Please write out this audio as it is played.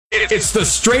It's the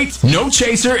Straight No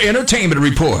Chaser Entertainment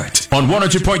Report on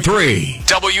 100.3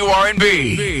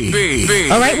 WRNB.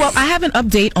 All right, well, I have an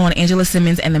update on Angela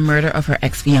Simmons and the murder of her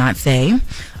ex-fiancé.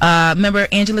 Remember,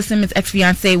 Angela Simmons'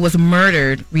 ex-fiancé was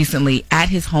murdered recently at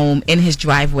his home in his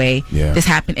driveway. Yeah. This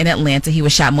happened in Atlanta. He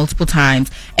was shot multiple times.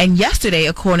 And yesterday,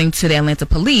 according to the Atlanta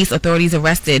police, authorities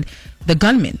arrested the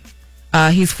gunman.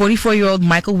 He's 44-year-old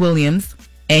Michael Williams.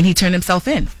 And he turned himself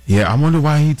in. Yeah, I wonder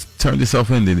why he turned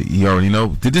himself in. Did he already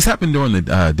know? Did this happen during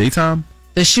the daytime?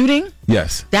 The shooting?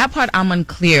 Yes. That part I'm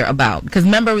unclear about. Because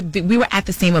remember, we were at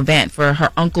the same event for her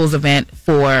uncle's event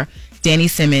for Danny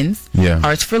Simmons,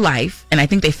 Arts for Life. And I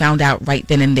think they found out right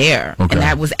then and there. Okay. And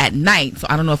that was at night. So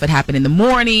I don't know if it happened in the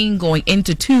morning, going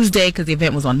into Tuesday, because the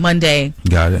event was on Monday.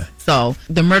 Got it. So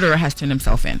the murderer has turned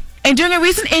himself in. And during a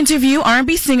recent interview,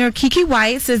 R&B singer Keke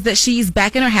Wyatt says that she's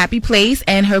back in her happy place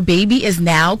and her baby is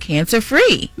now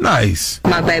cancer-free. Nice.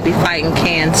 My baby fighting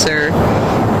cancer,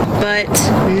 but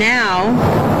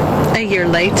now, a year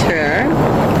later,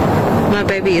 my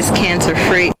baby is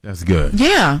cancer-free. That's good.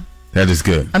 Yeah. That is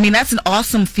good. I mean, that's an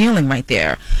awesome feeling right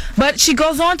there. But she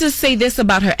goes on to say this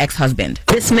about her ex-husband.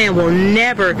 This man will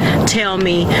never tell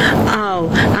me, oh,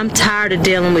 I'm tired of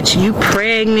dealing with you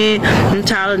pregnant. I'm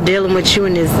tired of dealing with you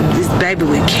and this baby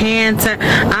with cancer.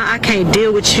 I can't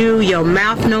deal with you, your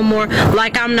mouth no more.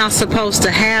 Like I'm not supposed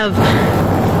to have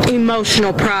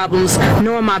emotional problems,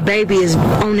 nor my baby is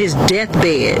on his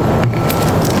deathbed.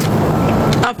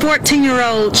 A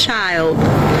 14-year-old child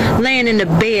laying in the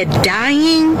bed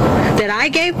dying that I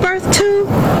gave birth to,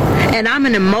 and I'm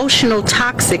an emotional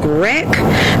toxic wreck?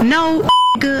 No,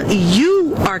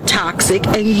 you are toxic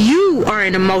and you are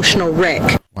an emotional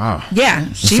wreck. Wow.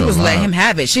 Yeah, she so was loud. letting him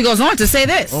have it. She goes on to say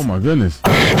this. Oh, my goodness.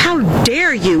 How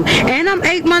dare you? And I'm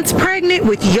 8 months pregnant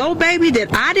with your baby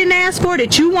that I didn't ask for,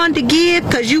 that you wanted to give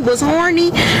because you was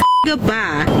horny.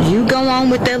 Goodbye. You go on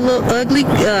with that little ugly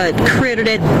critter,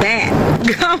 that bat.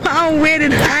 Go on with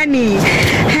it, honey.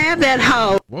 Have that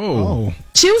hoe. Whoa.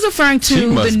 She was referring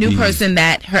to the new person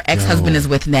that her ex-husband is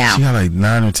with now. She had like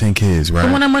 9 or 10 kids, right?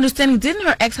 From what I'm understanding, didn't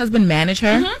her ex-husband manage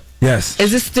her? Mm-hmm. Yes.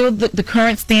 Is this still the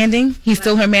current standing? He's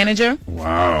still her manager?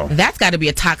 Wow. That's got to be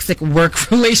a toxic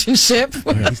work relationship.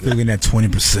 Yeah, he's still getting that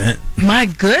 20%. My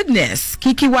goodness.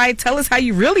 Keke Wyatt, tell us how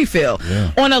you really feel.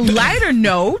 Yeah. On a lighter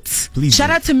note,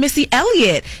 shout out to Missy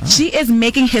Elliot. She is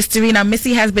making history. Now,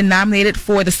 Missy has been nominated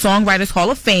for the Songwriters Hall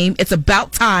of Fame. It's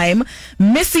about time.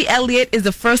 Missy Elliot is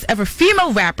the first ever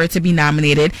female rapper to be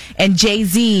nominated. And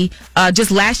Jay-Z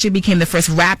just last year became the first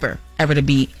rapper ever to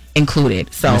be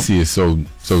included. So Missy is so dope.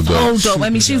 So dope. I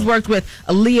mean, she's worked with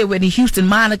Aaliyah, Whitney Houston,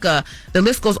 Monica. The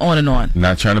list goes on and on.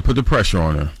 Not trying to put the pressure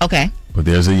on her. Okay. But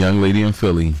there's a young lady in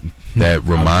Philly that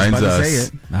reminds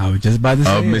us I was just about to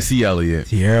say of Missy Elliott.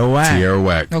 Tierra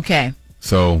Whack. Okay. Okay.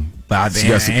 So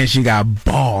And she got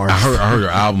bars. I heard her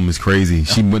album is crazy.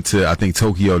 She went to, I think,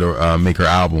 Tokyo to make her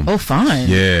album. Oh, fun.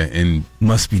 Yeah, and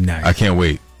must be nice. I can't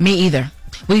wait. Me either.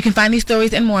 Well, you can find these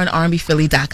stories and more on rnbphilly.com.